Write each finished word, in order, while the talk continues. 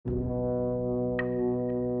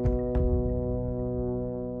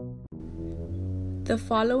The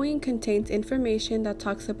following contains information that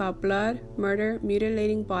talks about blood, murder,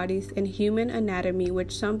 mutilating bodies, and human anatomy,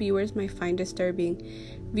 which some viewers might find disturbing.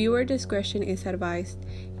 Viewer discretion is advised.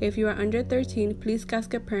 If you are under 13, please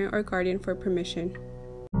ask a parent or guardian for permission.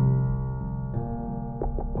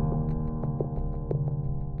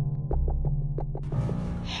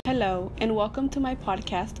 Hello, and welcome to my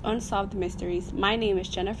podcast, Unsolved Mysteries. My name is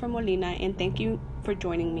Jennifer Molina, and thank you for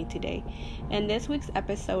joining me today. In this week's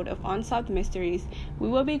episode of Unsolved Mysteries, we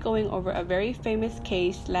will be going over a very famous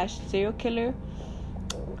case/serial killer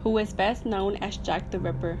who is best known as Jack the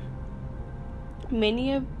Ripper.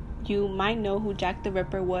 Many of you might know who Jack the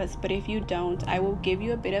Ripper was, but if you don't, I will give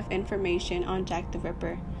you a bit of information on Jack the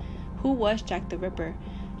Ripper. Who was Jack the Ripper?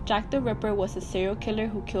 Jack the Ripper was a serial killer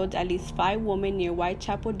who killed at least 5 women near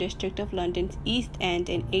Whitechapel district of London's East End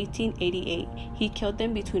in 1888. He killed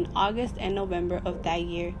them between August and November of that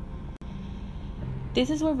year. This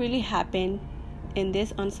is what really happened in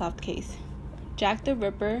this unsolved case. Jack the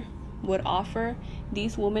Ripper would offer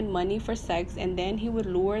these women money for sex, and then he would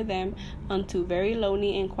lure them onto very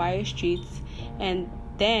lonely and quiet streets, and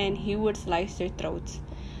then he would slice their throats.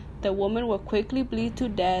 The woman would quickly bleed to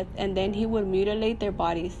death, and then he would mutilate their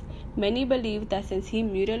bodies. Many believe that since he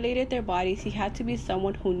mutilated their bodies, he had to be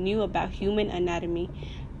someone who knew about human anatomy.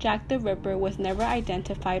 Jack the Ripper was never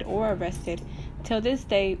identified or arrested. Till this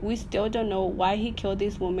day, we still don't know why he killed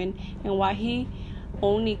these women and why he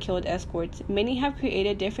only killed escorts. Many have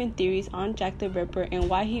created different theories on Jack the Ripper and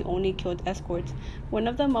why he only killed escorts. One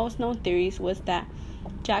of the most known theories was that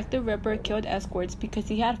Jack the Ripper killed escorts because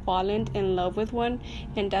he had fallen in love with one,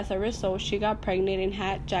 and as a result, she got pregnant and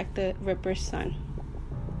had Jack the Ripper's son.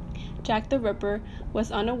 Jack the Ripper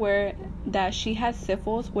was unaware that she had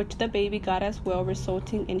syphilis, which the baby got as well,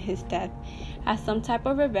 resulting in his death. As some type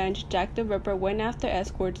of revenge, Jack the Ripper went after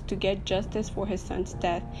escorts to get justice for his son's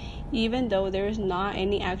death, even though there is not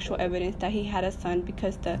any actual evidence that he had a son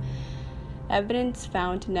because the evidence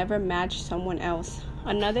found never matched someone else.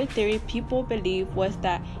 Another theory people believe was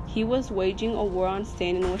that he was waging a war on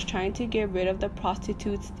sin and was trying to get rid of the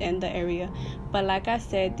prostitutes in the area. But like I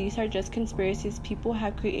said, these are just conspiracies people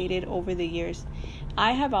have created over the years.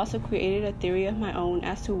 I have also created a theory of my own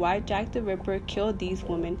as to why Jack the Ripper killed these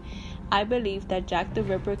women. I believe that Jack the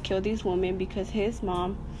Ripper killed these women because he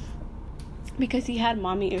had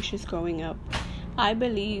mommy issues growing up. I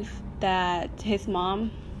believe that his mom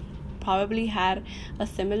probably had a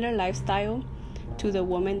similar lifestyle to the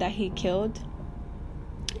woman that he killed,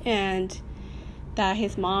 and that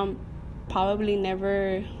his mom probably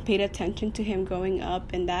never paid attention to him growing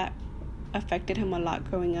up, and that affected him a lot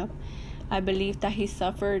growing up. I believe that he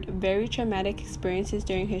suffered very traumatic experiences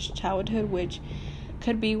during his childhood, which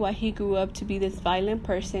could be why he grew up to be this violent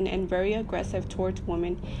person and very aggressive towards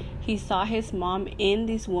women. He saw his mom in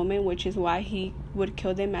these women, which is why he would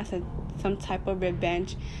kill them as some type of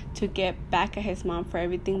revenge to get back at his mom for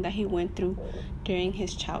everything that he went through during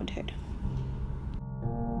his childhood.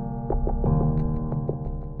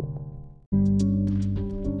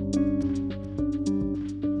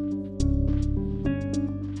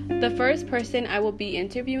 The first person I will be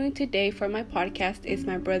interviewing today for my podcast is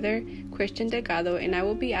my brother, Christian Delgado, and I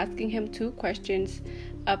will be asking him 2 questions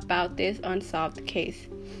about this unsolved case.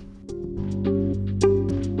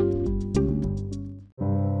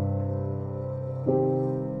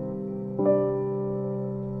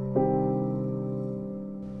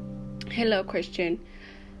 Hello, Christian.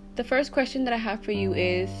 The first question that I have for you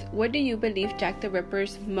is, what do you believe Jack the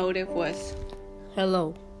Ripper's motive was?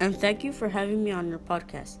 Hello, and thank you for having me on your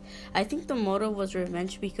podcast. I think the motive was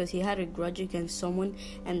revenge because he had a grudge against someone,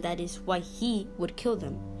 and that is why he would kill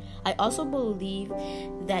them. I also believe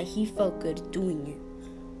that he felt good doing it.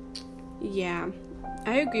 Yeah,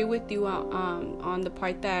 I agree with you on the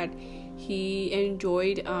part that he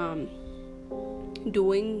enjoyed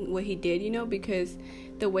doing what he did, because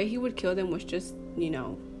the way he would kill them was just,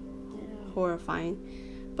 horrifying.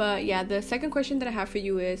 But yeah, the second question that I have for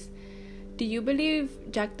you is, do you believe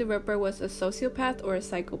Jack the Ripper was a sociopath or a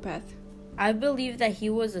psychopath? I believe that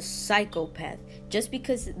he was a psychopath just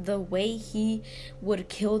because the way he would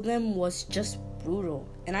kill them was just brutal.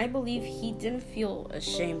 And I believe he didn't feel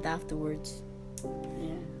ashamed afterwards.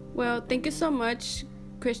 Yeah. Well, thank you so much,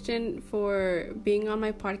 Christian, for being on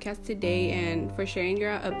my podcast today and for sharing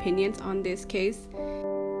your opinions on this case.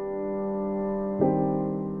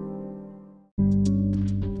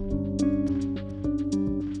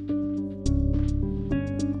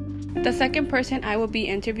 The second person I will be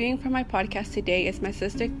interviewing for my podcast today is my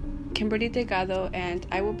sister, Kimberly Delgado, and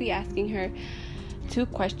I will be asking her 2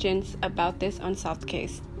 questions about this unsolved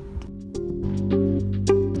case.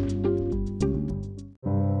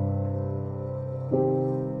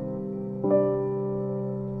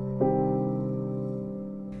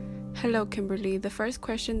 Kimberly, the first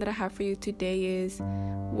question that I have for you today is,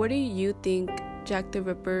 what do you think Jack the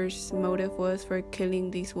Ripper's motive was for killing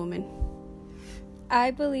these women? I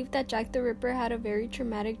believe that Jack the Ripper had a very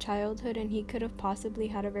traumatic childhood, and he could have possibly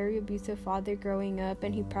had a very abusive father growing up,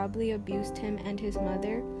 and he probably abused him and his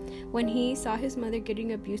mother. When he saw his mother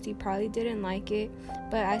getting abused, he probably didn't like it,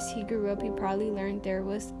 but as he grew up, he probably learned there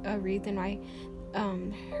was a reason why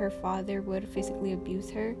her father would physically abuse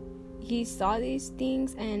her. He saw these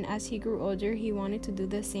things, and as he grew older, he wanted to do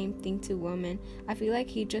the same thing to women. I feel like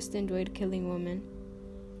he just enjoyed killing women.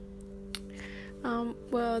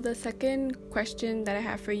 Well, the second question that I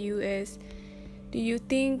have for you is, do you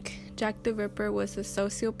think Jack the Ripper was a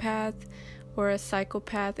sociopath or a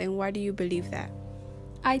psychopath, and why do you believe that?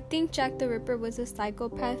 I think Jack the Ripper was a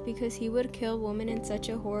psychopath because he would kill women in such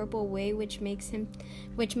a horrible way, which makes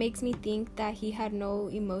me think that he had no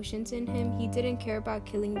emotions in him. He didn't care about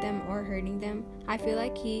killing them or hurting them. I feel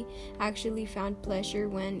like he actually found pleasure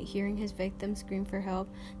when hearing his victims scream for help.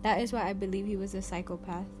 That is why I believe he was a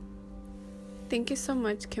psychopath. Thank you so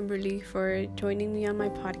much, Kimberly, for joining me on my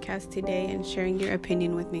podcast today and sharing your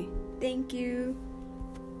opinion with me. Thank you.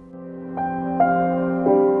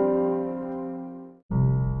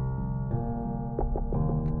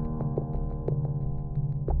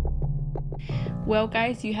 Well,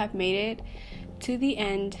 guys, you have made it to the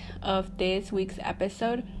end of this week's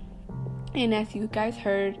episode. And as you guys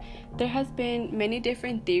heard, there has been many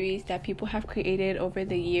different theories that people have created over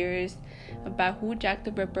the years about who Jack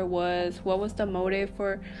the Ripper was, what was the motive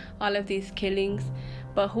for all of these killings.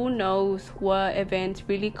 But who knows what events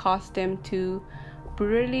really caused them to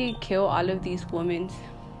brutally kill all of these women.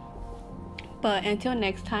 But until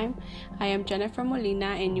next time, I am Jennifer Molina,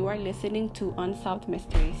 and you are listening to Unsolved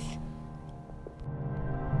Mysteries.